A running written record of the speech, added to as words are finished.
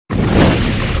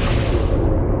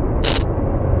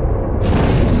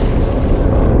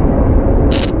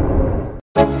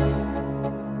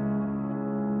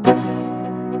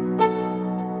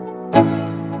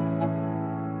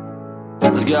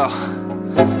Yo,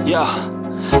 yo,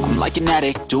 I'm like an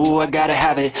addict, do I gotta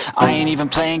have it. I ain't even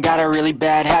playing, got a really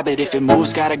bad habit. If it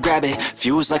moves, gotta grab it,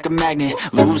 fuse like a magnet.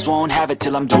 Lose, won't have it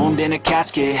till I'm doomed in a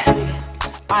casket.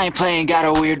 I ain't playing, got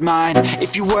a weird mind.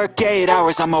 If you work 8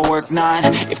 hours, I'ma work 9.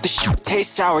 If the shit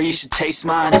tastes sour, you should taste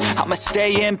mine. I'ma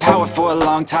stay in power for a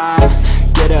long time.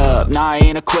 Get up, nah, I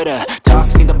ain't a quitter.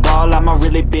 Toss me the ball, I'm a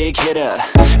really big hitter.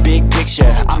 Big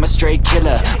picture, I'm a straight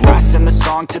killer. Rising the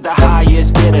song to the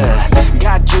highest bidder.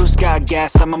 Got juice, got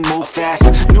gas, I'ma move fast.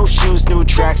 New shoes, new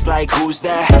tracks, like who's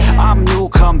that? I'm new,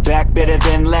 come back, better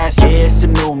than last. Yeah, it's a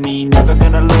new me, never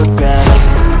gonna look back.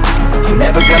 I'm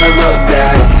never gonna look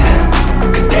back.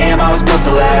 Cause damn, I was built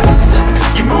to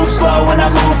last. You move slow and I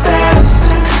move fast.